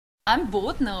I'm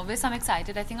both nervous. I'm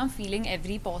excited. I think I'm feeling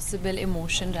every possible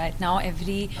emotion right now.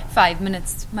 Every 5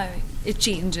 minutes, it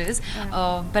changes.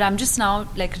 But I'm just now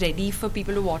like ready for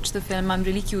people to watch the film. I'm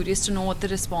really curious to know what the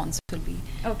response will be.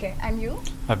 Okay, and you?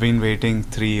 I've been waiting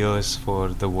 3 years for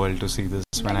the world to see this.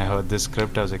 When I heard this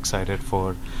script, I was excited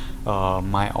for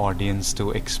my audience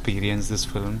to experience this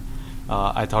film.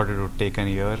 I thought it would take a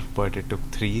year, but it took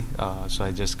 3. So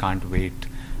I just can't wait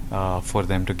for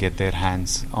them to get their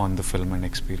hands on the film and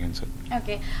experience it.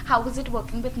 Okay, how was it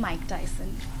working with Mike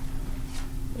Tyson?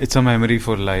 It's a memory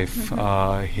for life.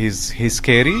 He's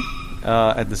scary,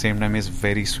 at the same time he's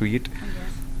very sweet.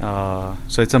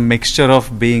 So it's a mixture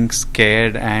of being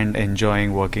scared and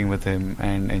enjoying working with him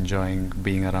and enjoying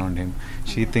being around him.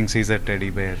 She thinks he's a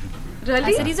teddy bear. Really?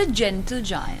 I said he's a gentle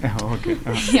giant. Okay.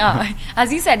 Yeah, as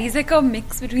he said, he's like a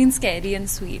mix between scary and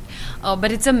sweet.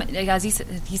 But it's as he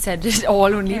said it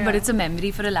all only, but it's a memory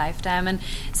for a lifetime. And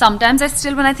sometimes I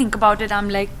still, when I think about it, I'm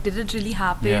like, did it really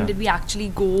happen? Yeah. Did we actually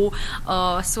go?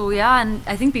 So yeah, and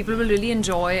I think people will really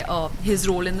enjoy his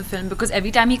role in the film, because every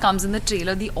time he comes in the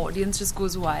trailer, the audience just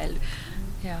goes wild.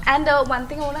 Yeah. And one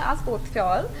thing I want to ask both of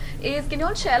y'all is, can you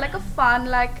all share like a fun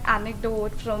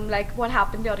anecdote from like what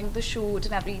happened during the shoot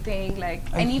and everything, like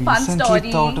any fun story? I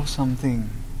recently thought of something.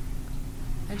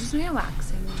 I just know you're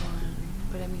waxing one,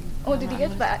 but I mean. Oh, did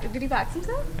he wax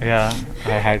himself? Yeah,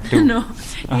 I had to. No,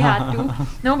 he had to.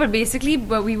 No, but basically,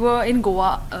 we were in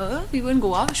Goa.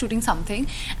 Shooting something,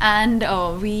 and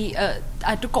I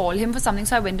had to call him for something.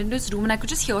 So I went into his room, and I could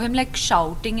just hear him like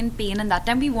shouting in pain. And that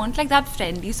time we weren't like that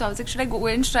friendly. So I was like, should I go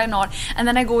in? Should I not? And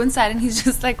then I go inside, and he's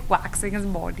just like waxing his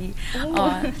body. And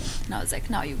I was like,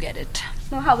 now you get it.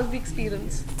 So how was the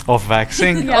experience? Of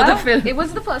waxing? Yeah. Or the film. It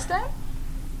was the first time?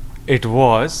 It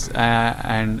was,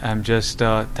 and I'm just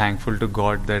thankful to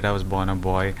God that I was born a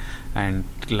boy, and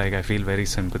like I feel very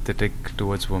sympathetic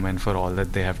towards women for all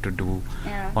that they have to do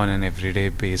on an everyday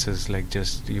basis. Like,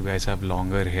 just you guys have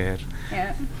longer hair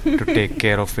to take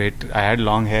care of it. I had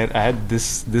long hair. I had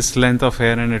this length of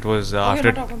hair, and it was after.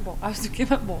 You're not talking about. I was talking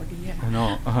about body. Yeah.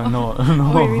 No.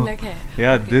 Oh, you mean like hair?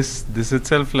 Yeah, okay. This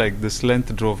itself, like this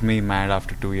length drove me mad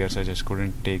after 2 years. I just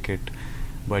couldn't take it.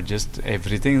 But just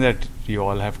everything that you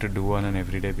all have to do on an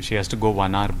everyday, she has to go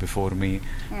 1 hour before me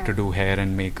to do hair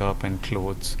and makeup and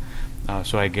clothes.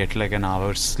 So I get like an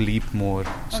hour's sleep more.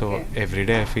 So every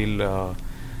day I feel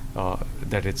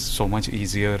that it's so much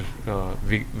easier.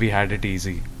 We had it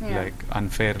easy. Like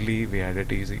unfairly, we had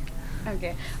it easy.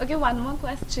 Okay, one more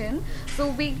question.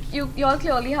 So you all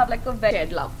clearly have like a very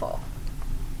shared love for.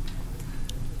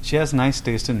 She has nice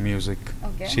taste in music.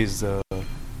 Okay. She's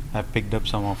I picked up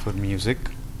some of her music,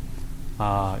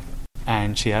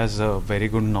 and she has a very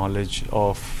good knowledge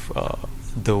of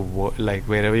the world. Like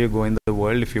wherever you go in the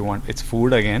world, if you want, it's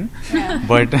food again.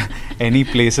 But any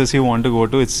places you want to go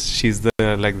to, she's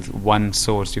the like one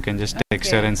source. You can just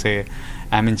text her and say,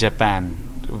 "I'm in Japan.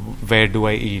 Where do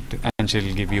I eat?" And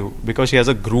she'll give you, because she has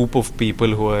a group of people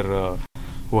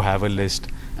who have a list.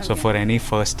 So for any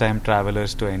first-time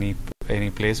travelers to any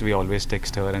place, we always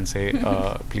text her and say,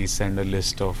 please send a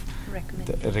list of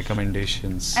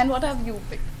recommendations. And what have you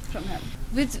picked from him?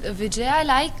 With Vijay, I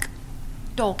like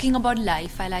talking about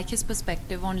life. I like his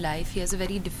perspective on life. He has a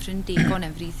very different take on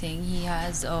everything. He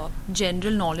has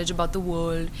general knowledge about the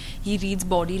world. He reads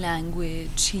body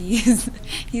language.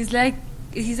 He's like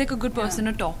a good person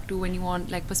to talk to when you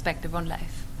want like perspective on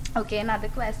life. Okay, another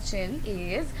question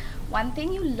is, one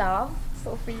thing you love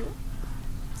so for you?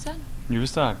 Son. You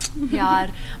start.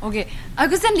 Yeah. Okay.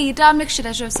 Because then later I'm like, shit,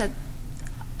 I should have said.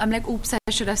 I'm like, oops,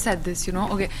 I should have said this, you know.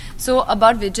 Okay. So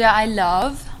about Vijay, I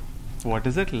love. What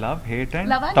is it? Love, hate, and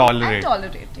tolerate. And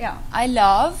tolerate. Yeah. I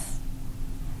love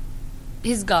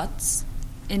his guts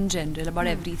in general, about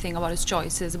everything, about his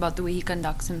choices, about the way he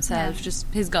conducts himself, just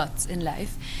his guts in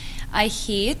life. I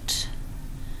hate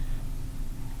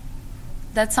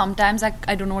that sometimes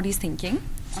I don't know what he's thinking.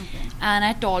 Okay. And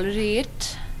I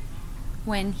tolerate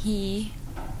when he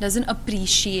doesn't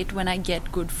appreciate when I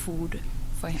get good food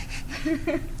for him.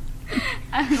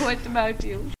 And what about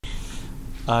you?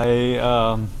 I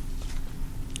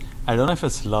don't know if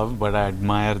it's love, but I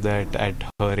admire that at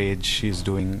her age she's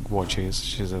doing what she is.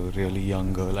 She's a really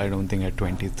young girl. I don't think at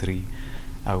 23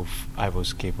 I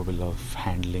was capable of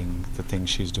handling the things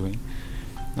she's doing.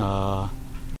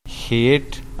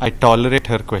 Hate, I tolerate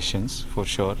her questions for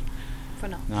sure. For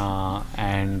now.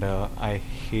 And I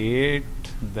hate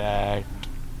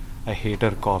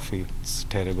her coffee. It's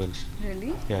terrible.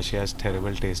 Really? Yeah, she has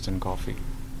terrible taste in coffee.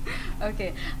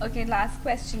 Okay, last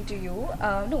question to you.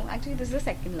 No, actually this is the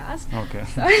second last. Okay.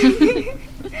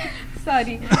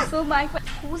 Sorry. So my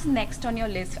who's next on your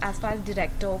list as far as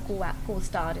director or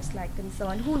co-star is like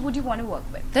concerned? Who would you want to work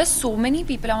with? There's so many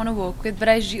people I want to work with, but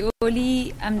I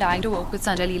really am dying to work with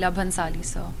Sanjay Leela Bhansali,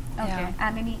 sir. Okay. Yeah.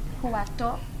 And any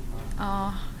co-actor?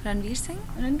 Ranveer Singh?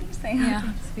 Ranveer Singh. Yeah.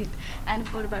 Okay, sweet. And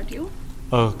what about you?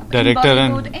 Director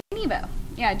Bollywood, and anywhere.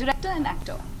 Yeah, director and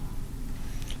actor.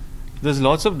 there's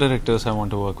lots of directors I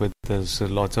want to work with. There's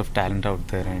lots of talent out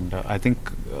there, and I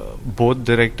think both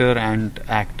director and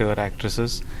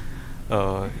actresses,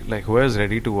 like whoever's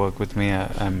ready to work with me,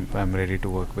 I'm ready to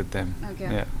work with them.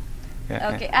 Okay. Yeah.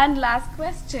 Okay, and last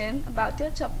question about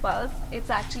your chappals. It's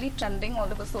actually trending all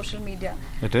over social media.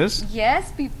 It is?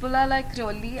 Yes, people are like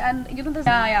really, and you know,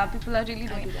 people are really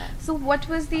doing. So, what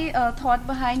was the thought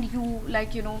behind you,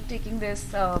 like, you know, taking this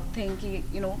thing,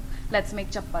 you know, let's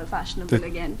make chappal fashionable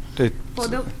again? For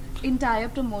the entire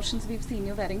promotions, we've seen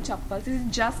you wearing chappals. Is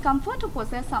it just comfort, or was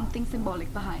there something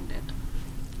symbolic behind it?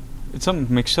 It's a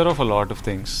mixture of a lot of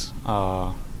things.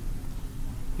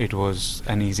 It was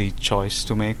an easy choice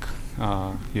to make.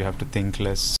 You have to think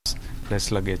less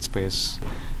luggage space,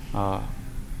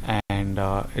 and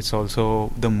it's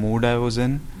also the mood I was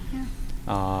in.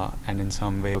 Yeah. And in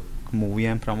some way, the movie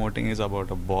I'm promoting is about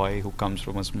a boy who comes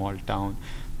from a small town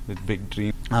with big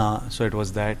dreams. So it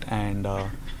was that, and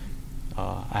I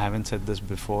haven't said this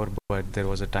before, but there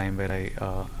was a time where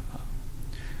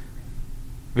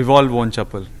we've all worn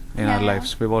chappal in our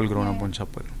lives. We've all grown up on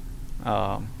chappal.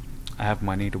 I have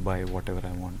money to buy whatever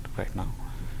I want right now.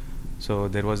 So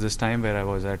there was this time where I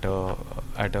was at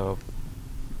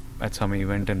some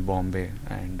event in Bombay,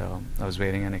 and I was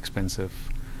wearing an expensive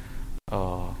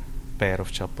pair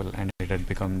of chappal, and it had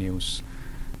become news.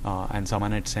 And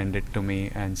someone had sent it to me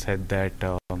and said that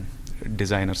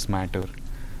designers matter.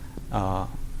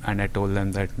 And I told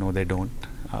them that no, they don't.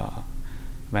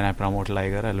 When I promote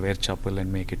Liger, I'll wear chappal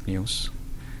and make it news.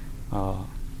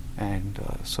 And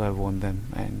so I've worn them,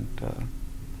 and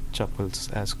chappal's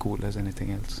as cool as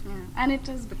anything else. Yeah. And it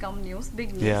has become news,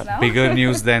 big news Yeah, now. bigger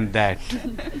news than that.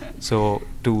 So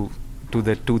to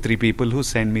the 2-3 people who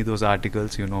send me those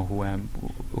articles, you know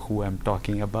who I'm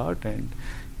talking about, and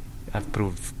I've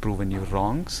proven you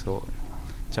wrong. So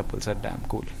chappals are damn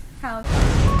cool. How?